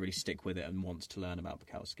read. You have to really stick with it and want to learn about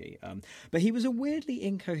Bukowski. But he was a weirdly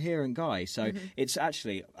incoherent guy, so it's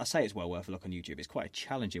actually, I say it's well worth a look on YouTube. It's quite a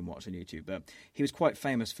challenging watch on YouTube, but he was quite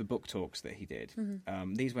famous for book talks that he did.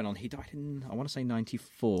 These went on, he died in, I want to say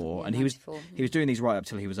 94, and he was doing these right up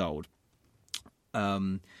till he was old,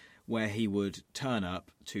 where he would turn up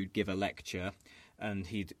to give a lecture. and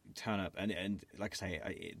he'd turn up, and like I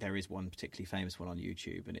say, there is one particularly famous one on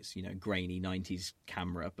YouTube, and it's, grainy 90s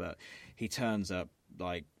camera, but he turns up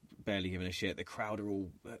like barely giving a shit. The crowd are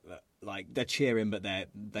all like, they're cheering, but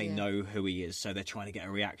they know who he is, so they're trying to get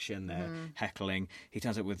a reaction. They're heckling. He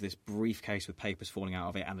turns up with this briefcase with papers falling out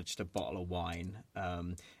of it and just a bottle of wine,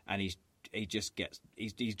 and he's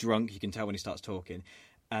drunk. You can tell when he starts talking.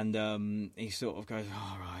 And he sort of goes,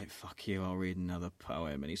 all right, fuck you, I'll read another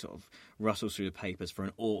poem. And he sort of rustles through the papers for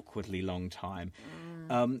an awkwardly long time.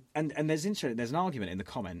 And there's an argument in the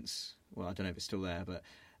comments. Well, I don't know if it's still there,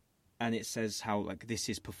 and it says how, like, this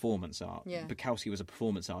is performance art. Yeah. Bukowski was a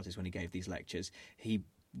performance artist when he gave these lectures. He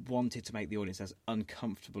wanted to make the audience as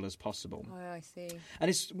uncomfortable as possible. Oh, I see. And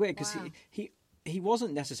it's weird because he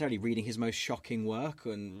wasn't necessarily reading his most shocking work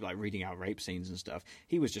and like reading out rape scenes and stuff.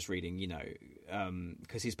 He was just reading,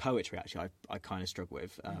 because his poetry, actually, I kind of struggle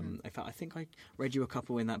with. In fact, I think I read you a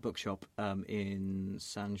couple in that bookshop in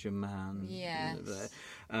Saint-Germain. Yeah.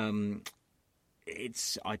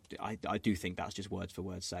 I do think that's just words for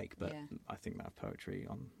word's sake, but I think that poetry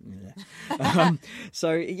on.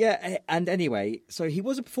 Yeah. And anyway, so he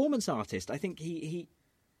was a performance artist. I think he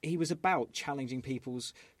was about challenging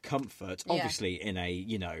people's comfort, obviously in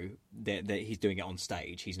a, that he's doing it on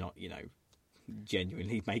stage. He's not,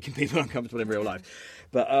 genuinely making people uncomfortable in real life.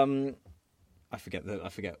 But I forget the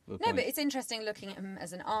point. No, but it's interesting looking at him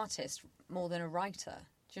as an artist more than a writer.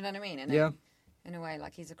 Do you know what I mean? In a way,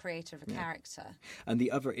 like he's a creator of a character. And the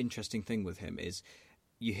other interesting thing with him is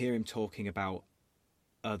you hear him talking about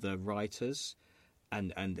other writers,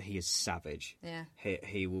 and he is savage. Yeah.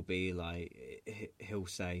 He will be like, he'll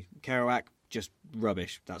say, Kerouac, just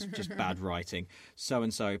rubbish. That's just bad writing.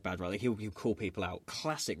 So-and-so, bad writing. He'll call people out.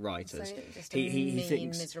 Classic writers. So just he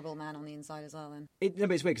thinks, miserable man on the inside as well, then. No,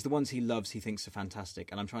 but it's weird because the ones he loves, he thinks are fantastic.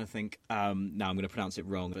 And I'm trying to think, now I'm going to pronounce it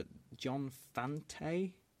wrong, but John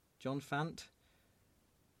Fante? John Fant?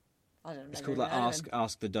 I don't know. It's called like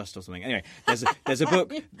Ask the Dust or something. Anyway, there's a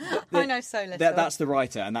book. I know so little. That's the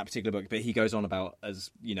writer and that particular book, but he goes on about as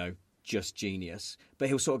just genius. But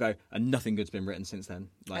he'll sort of go, and nothing good's been written since then.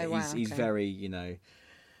 Like he's very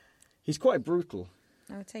he's quite brutal.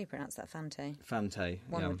 I would say you pronounce that Fante. Fante.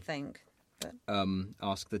 One would think. But...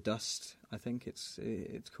 Ask the Dust, I think it's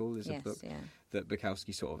called, is a book that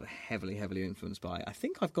Bukowski sort of heavily influenced by. I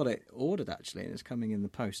think I've got it ordered actually, and it's coming in the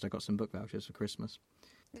post. I got some book vouchers for Christmas.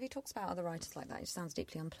 If he talks about other writers like that, it sounds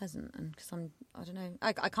deeply unpleasant. And because I don't know,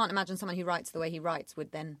 I can't imagine someone who writes the way he writes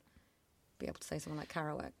would then be able to say someone like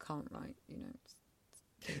Kerouac can't write.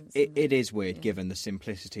 It is weird given the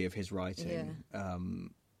simplicity of his writing. Yeah.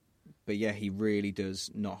 But yeah, he really does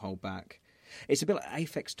not hold back. It's a bit like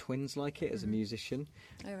Aphex Twin's like it as a musician.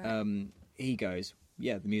 Oh, right. He goes,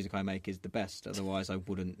 yeah, the music I make is the best. Otherwise, I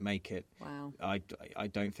wouldn't make it. Wow. I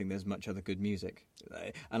don't think there's much other good music.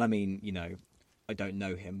 And I mean, I don't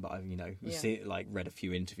know him, but I've read a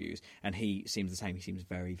few interviews, and he seems the same. He seems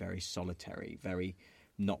very, very solitary, very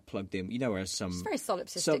not plugged in. Whereas some it's very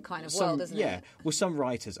solipsistic kind of world, isn't it? Yeah. Well, some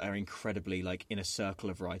writers are incredibly like in a circle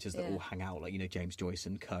of writers that all hang out, like James Joyce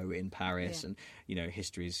and co. in Paris, and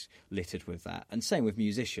history's littered with that. And same with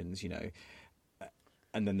musicians,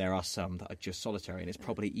 And then there are some that are just solitary, and it's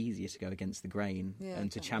probably easier to go against the grain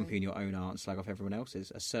and to champion your own art and slag off everyone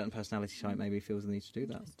else's. A certain personality type maybe feels the need to do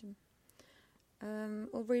that.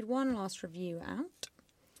 We'll read one last review out.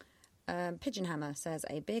 Pigeon Hammer says,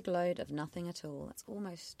 a big load of nothing at all. That's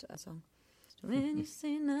almost a song. When you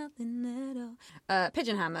say nothing at all.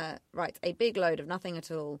 Pigeon Hammer writes, a big load of nothing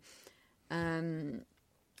at all.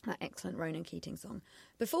 That excellent Ronan Keating song.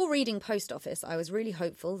 Before reading Post Office, I was really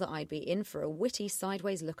hopeful that I'd be in for a witty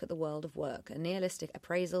sideways look at the world of work, a nihilistic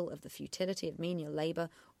appraisal of the futility of menial labour,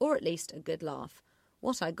 or at least a good laugh.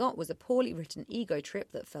 What I got was a poorly written ego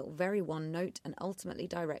trip that felt very one-note and ultimately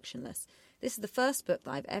directionless. This is the first book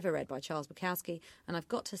that I've ever read by Charles Bukowski, and I've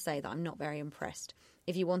got to say that I'm not very impressed.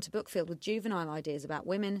 If you want a book filled with juvenile ideas about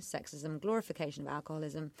women, sexism, glorification of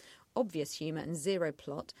alcoholism, obvious humour and zero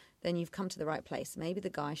plot, then you've come to the right place. Maybe the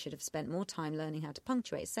guy should have spent more time learning how to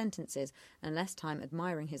punctuate sentences and less time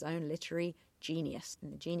admiring his own literary genius.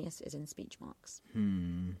 And the genius is in speech marks.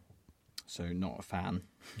 So not a fan.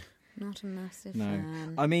 Not a massive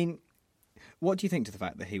fan. I mean, what do you think to the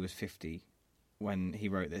fact that he was 50 when he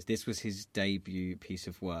wrote this? This was his debut piece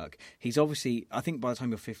of work. He's obviously, I think by the time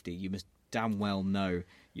you're 50, you must damn well know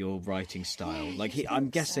your writing style. I'm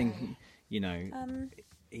guessing,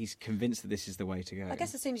 he's convinced that this is the way to go. I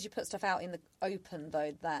guess as soon as you put stuff out in the open,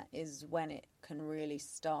 though, that is when it can really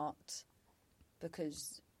start.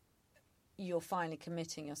 Because, you're finally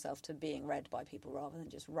committing yourself to being read by people rather than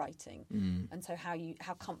just writing. And so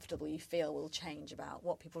how comfortable you feel will change about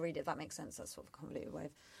what people read. If that makes sense, that's sort of a convoluted way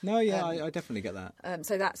of... No, yeah, I definitely get that.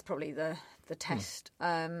 So that's probably the test.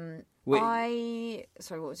 Sorry,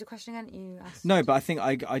 what was your question again? You asked... No, but I think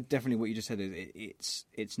I definitely, what you just said is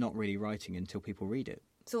it's not really writing until people read it.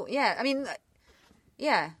 So, yeah, I mean,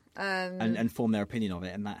 yeah. And form their opinion of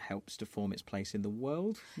it, and that helps to form its place in the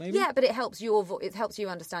world, maybe? Yeah, but it helps you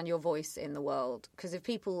understand your voice in the world. Because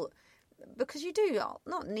you do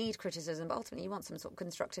not need criticism, but ultimately you want some sort of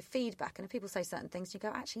constructive feedback. And if people say certain things, you go,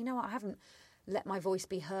 actually, you know what, I haven't let my voice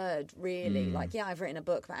be heard, really. Like, yeah, I've written a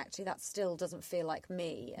book, but actually that still doesn't feel like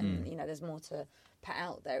me. And, you know, there's more to put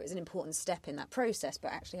out there. It was an important step in that process,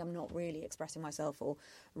 but actually I'm not really expressing myself or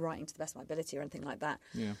writing to the best of my ability or anything like that.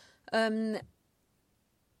 Yeah.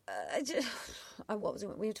 What was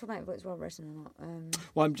it? We were talking about if it was well written or not.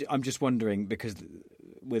 Well, I'm just wondering, because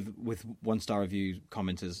with 1-star review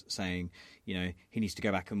commenters saying, you know, he needs to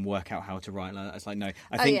go back and work out how to write. It's like, no,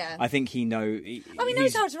 I think he knows. He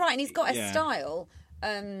knows how to write, and he's got a style.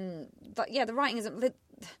 But yeah, the writing isn't.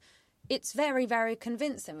 It's very, very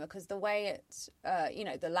convincing, because the way it's,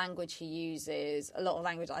 the language he uses, a lot of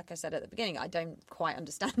language, like I said at the beginning, I don't quite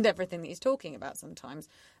understand everything that he's talking about sometimes,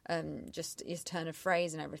 just his turn of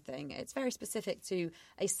phrase and everything. It's very specific to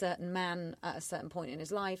a certain man at a certain point in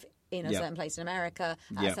his life, in a certain place in America,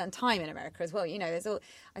 at a certain time in America as well. You know,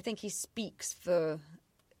 I think he speaks for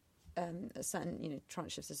a certain,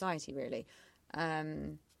 tranche of society, really.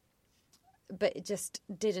 But it just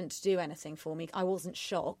didn't do anything for me. I wasn't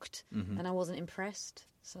shocked and I wasn't impressed.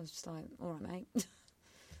 So I was just like, all right, mate.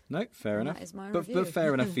 No, fair enough. That is my but review.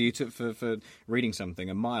 Fair enough for you for reading something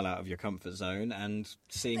a mile out of your comfort zone and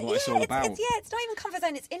seeing what it's all about. It's not even comfort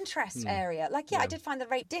zone, it's interest area. Like, I did find the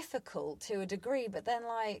rate difficult to a degree, but then,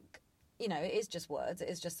 like, it is just words. It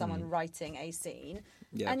is just someone writing a scene.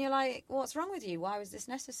 Yeah. And you're like, what's wrong with you? Why was this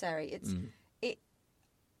necessary?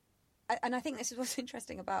 And I think this is what's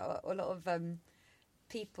interesting about a lot of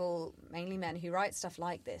people, mainly men, who write stuff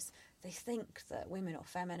like this. They think that women or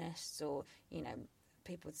feminists or,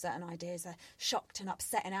 people with certain ideas are shocked and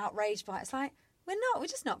upset and outraged by it. It's like, we're not. We're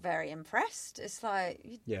just not very impressed. It's like...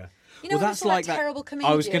 Yeah. That's like that terrible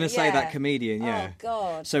comedian. I was going to say that comedian, yeah. Oh,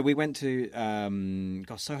 God. So we went to...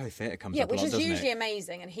 Soho Theatre comes up a lot, doesn't it? Which is usually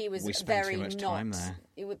amazing, and he was we spent too much time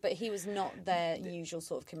there. But he was not their usual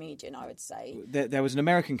sort of comedian, I would say. There was an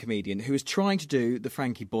American comedian who was trying to do the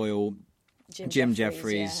Frankie Boyle, Jim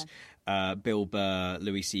Jeffries, Bill Burr,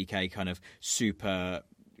 Louis C.K. kind of super...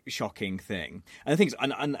 shocking thing. And the things,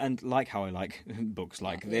 and like how I like books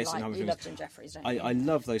like this, and you love Jim Jeffries, don't you? I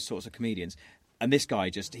love those sorts of comedians. And this guy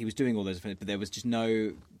he was doing all those things, but there was just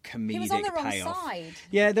no comedic payoff. He was on the wrong side.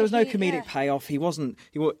 Yeah, there was no comedic payoff. He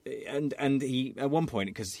at one point,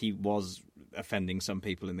 because he was offending some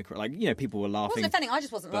people in the crowd, like, people were laughing. I wasn't offending, I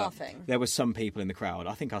just wasn't laughing. There were some people in the crowd,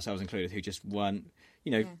 I think ourselves included, who just weren't,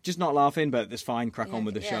 just not laughing, but it's fine, crack on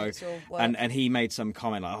with the show. And he made some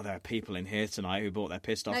comment like, there are people in here tonight who brought their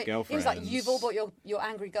pissed off girlfriends. He was like, you've all brought your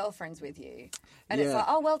angry girlfriends with you. And it's like,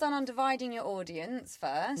 oh, well done on dividing your audience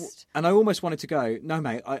first. And I almost wanted to go, no,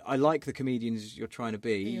 mate, I like the comedians you're trying to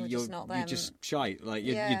be. You're just not them. You're just shite. Like,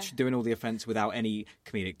 you're doing all the offence without any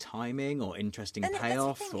comedic timing or interesting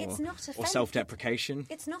payoff or self-deprecation.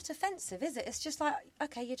 It's not offensive, is it? It's just like,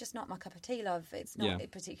 okay, you're just not my cup of tea, love. It's not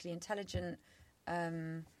particularly intelligent.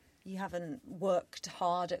 You haven't worked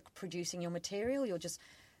hard at producing your material. You're just...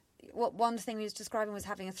 one thing he was describing was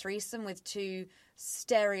having a threesome with two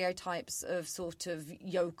stereotypes of sort of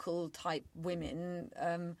yokel-type women.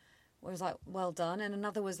 Where it was like, well done. And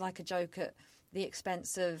another was like a joke at the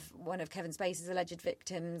expense of one of Kevin Spacey's alleged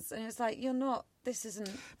victims. And it's like, you're not... This isn't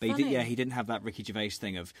But funny. he didn't have that Ricky Gervais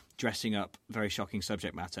thing of dressing up very shocking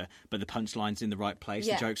subject matter, but the punchline's in the right place,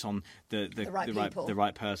 the joke's on the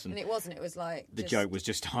right person. And it wasn't. It was like... The joke was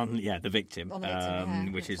just on, the victim, on the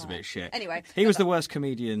victim which is a bit shit. Anyway. He was the worst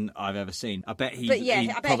comedian I've ever seen. I bet he... But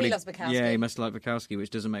I bet he loves Bukowski. Yeah, he must like Bukowski, which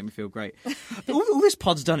doesn't make me feel great. all this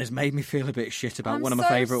pod's done is made me feel a bit shit about one of my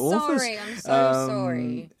favourite authors. I'm so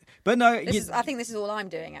sorry. But no... I think this is all I'm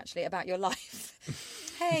doing, actually, about your life.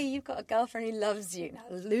 Hey, you've got a girlfriend who loves you. Now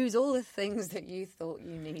lose all the things that you thought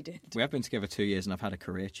you needed. We have been together 2 years and I've had a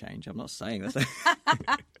career change. I'm not saying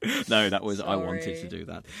that. No, that was... Sorry. I wanted to do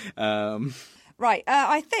that. Right,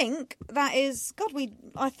 I think that is... God,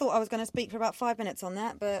 I thought I was going to speak for about 5 minutes on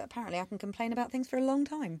that, but apparently I can complain about things for a long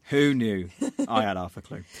time. Who knew? I had half a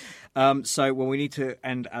clue. We need to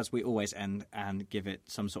end as we always end and give it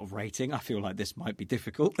some sort of rating. I feel like this might be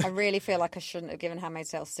difficult. I really feel like I shouldn't have given Handmaid's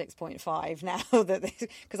Tale 6.5 now,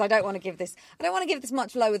 because I don't want to give this... I don't want to give this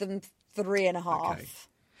much lower than 3.5. Okay.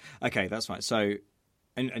 Okay, that's fine. So,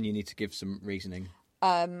 and you need to give some reasoning.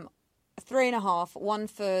 3.5. One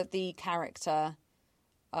for the character.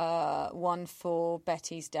 One for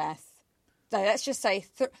Betty's death. So let's just say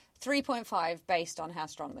 3.5 based on how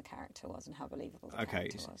strong the character was and how believable the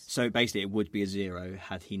character was. So basically, it would be a 0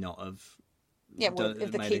 had he not have. Yeah, well,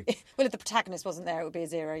 if the protagonist wasn't there, it would be a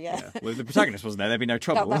 0. Yeah. Well, if the protagonist wasn't there, there'd be no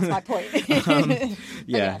trouble. That's my point.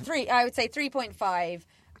 Yeah. I would say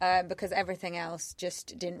 3.5 because everything else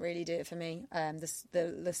just didn't really do it for me.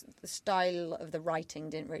 The style of the writing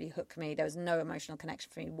didn't really hook me. There was no emotional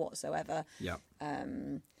connection for me whatsoever. Yeah.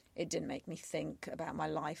 It didn't make me think about my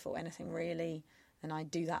life or anything really. And I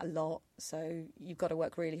do that a lot. So you've got to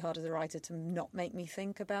work really hard as a writer to not make me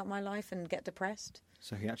think about my life and get depressed.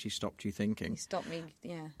 So he actually stopped you thinking? He stopped me,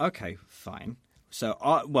 yeah. Okay, fine. So,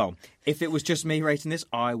 if it was just me rating this,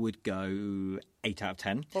 I would go 8 out of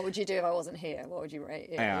 10. What would you do if I wasn't here? What would you rate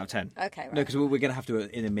it? 8 out of 10. Okay, right. No, because we're going to have to,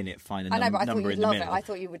 in a minute, find a number in the middle. I know, but I thought you'd love it. I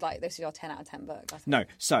thought you would like this is your 10 out of 10 book. No,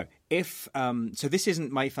 so if so this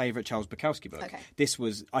isn't my favourite Charles Bukowski book. Okay.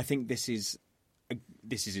 I think this is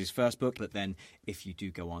his first book, but then if you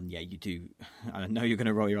do go on, you do. I know you're going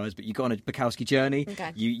to roll your eyes, but you go on a Bukowski journey.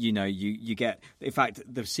 Okay. You get. In fact,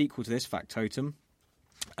 the sequel to this, Factotum,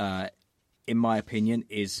 in my opinion,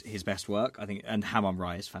 is his best work. I think, and Hamon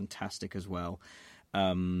Rai is fantastic as well.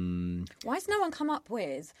 Why has no one come up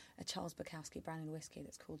with a Charles Bukowski brand and whiskey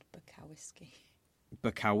that's called Bukowski?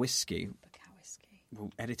 Bukowski. We'll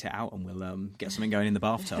edit it out and we'll get something going in the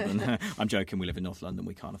bathtub. And I'm joking, we live in North London,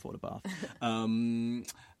 we can't afford a bath.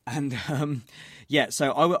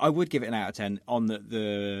 So I would give it an out of 10 on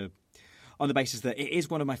the basis that it is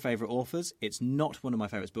one of my favourite authors. It's not one of my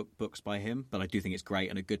favourite books by him, but I do think it's great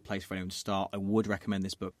and a good place for anyone to start. I would recommend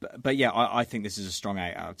this book. But I think this is a strong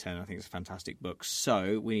 8 out of 10. I think it's a fantastic book.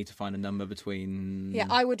 So we need to find a number between... Yeah,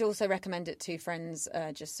 I would also recommend it to friends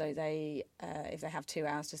just so they, if they have 2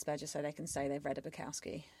 hours to spare, just so they can say they've read a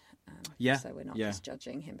Bukowski. So we're not just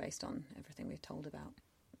judging him based on everything we've told about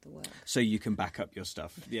the work. So you can back up your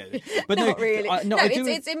stuff. Yeah, but not really.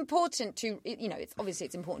 It's important to, it's obviously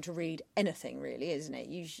it's important to read anything, really, isn't it?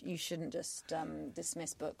 You shouldn't just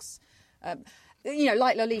dismiss books.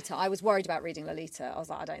 Like Lolita, I was worried about reading Lolita. I was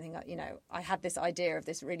like, I don't think, I had this idea of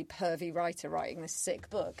this really pervy writer writing this sick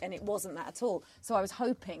book, and it wasn't that at all. So I was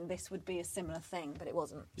hoping this would be a similar thing, but it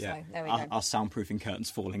wasn't. Yeah. So there we go. Our soundproofing curtain's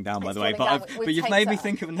falling down, by the falling way. down. But you've made me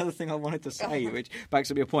think of another thing I wanted to say, which backs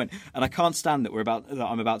up your point. And I can't stand that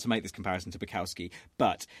I'm about to make this comparison to Bukowski,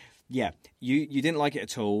 but... Yeah, you didn't like it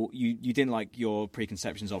at all. You didn't like your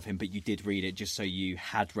preconceptions of him, but you did read it just so you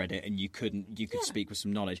had read it and you could speak with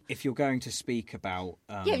some knowledge. If you're going to speak about...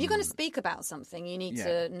 if you're going to speak about something, you need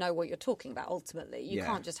to know what you're talking about, ultimately. You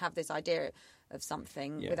can't just have this idea of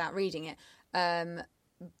something without reading it.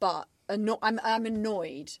 But I'm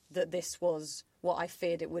annoyed that this was what I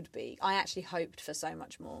feared it would be. I actually hoped for so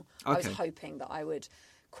much more. Okay. I was hoping that I would...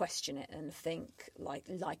 question it and think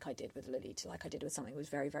like I did with Lolita, like I did with something that was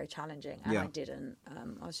very, very challenging, and I didn't.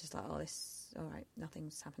 I was just like, this all right,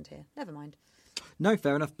 nothing's happened here. Never mind. No,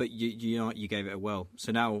 fair enough, but you gave it a whirl.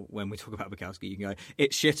 So now when we talk about Bukowski, you can go,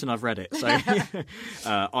 it's shit and I've read it. So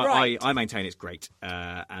I maintain it's great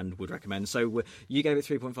and would recommend. So you gave it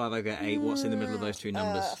 3.5, I gave it 8. What's in the middle of those two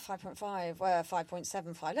numbers? 5.5,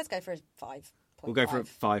 5.75. Let's go for a 5. We'll go for a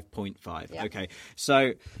 5.5. Yeah. Okay,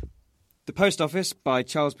 so... The Post Office by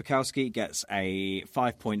Charles Bukowski gets a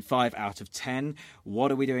 5.5 out of 10.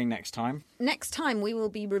 What are we doing next time? Next time we will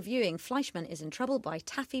be reviewing Fleischman is in Trouble by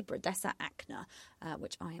Taffy Brodesser-Akner,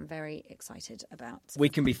 which I am very excited about. We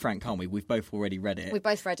can be frank, can't we? We've both already read it. We've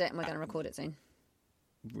both read it and we're going to record it soon.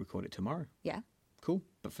 Record it tomorrow? Yeah. Cool.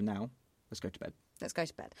 But for now, let's go to bed. Let's go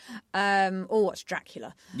to bed. Or watch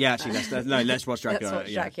Dracula. Yeah, actually, let's watch Dracula. Let's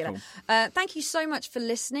watch Dracula. Cool. Thank you so much for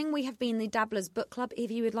listening. We have been the Dabblers Book Club.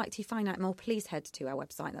 If you would like to find out more, please head to our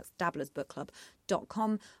website. That's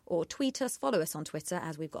dabblersbookclub.com, or tweet us, follow us on Twitter,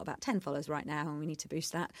 as we've got about 10 followers right now and we need to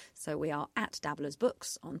boost that. So we are at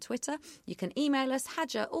dabblersbooks on Twitter. You can email us,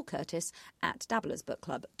 Hadja or Curtis, at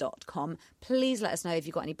dabblersbookclub.com. Please let us know if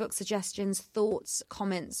you've got any book suggestions, thoughts,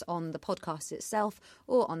 comments on the podcast itself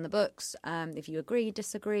or on the books. If you agree,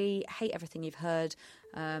 disagree, hate everything you've heard,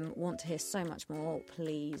 want to hear so much more,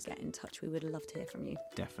 please get in touch. We would love to hear from you.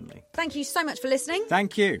 Definitely. Thank you so much for listening.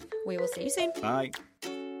 Thank you. We will see you soon. Bye.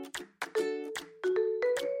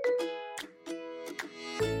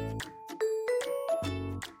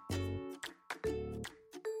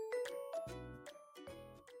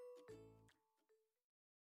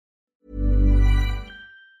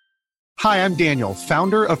 Hi, I'm Daniel,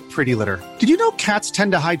 founder of Pretty Litter. Did you know cats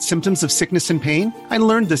tend to hide symptoms of sickness and pain? I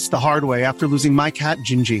learned this the hard way after losing my cat,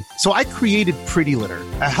 Gingy. So I created Pretty Litter,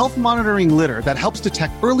 a health monitoring litter that helps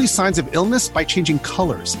detect early signs of illness by changing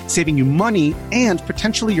colors, saving you money and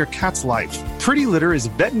potentially your cat's life. Pretty Litter is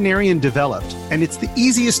veterinarian developed, and it's the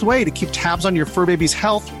easiest way to keep tabs on your fur baby's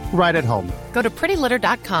health right at home. Go to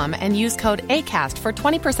prettylitter.com and use code ACAST for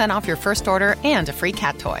 20% off your first order and a free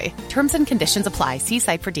cat toy. Terms and conditions apply. See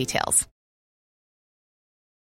site for details.